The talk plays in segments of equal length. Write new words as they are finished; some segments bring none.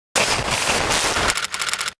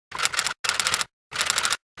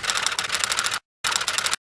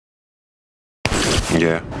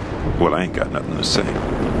Yeah? Well, I ain't got nothing to say.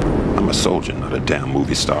 I'm a soldier, not a damn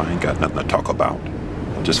movie star. I ain't got nothing to talk about.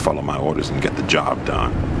 I'll just follow my orders and get the job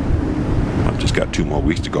done. I've just got 2 more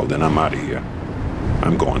weeks to go, then I'm out of here.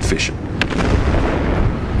 I'm going fishing.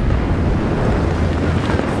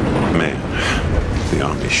 Man, the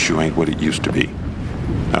Army sure ain't what it used to be.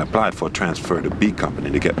 I applied for a transfer to B Company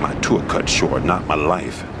to get my tour cut short, not my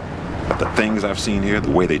life. But the things I've seen here,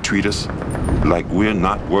 the way they treat us, like we're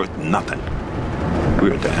not worth nothing.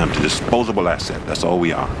 We're a damn disposable asset, that's all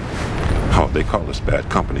we are. Oh, they call us bad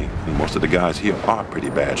company, and most of the guys here are pretty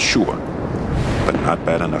bad, sure. But not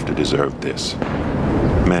bad enough to deserve this.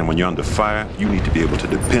 Man, when you're under fire, you need to be able to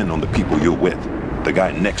depend on the people you're with. The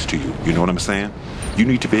guy next to you, you know what I'm saying? You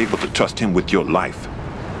need to be able to trust him with your life.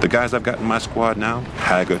 The guys I've got in my squad now,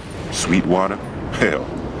 Haggard, Sweetwater, hell,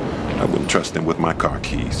 I wouldn't trust them with my car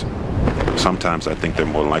keys. Sometimes I think they're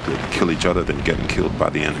more likely to kill each other than getting killed by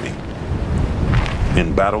the enemy.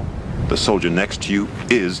 In battle, the soldier next to you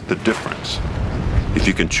is the difference. If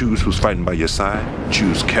you can choose who's fighting by your side,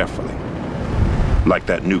 choose carefully. Like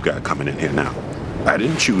that new guy coming in here now. I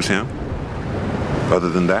didn't choose him. Other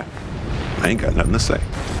than that, I ain't got nothing to say.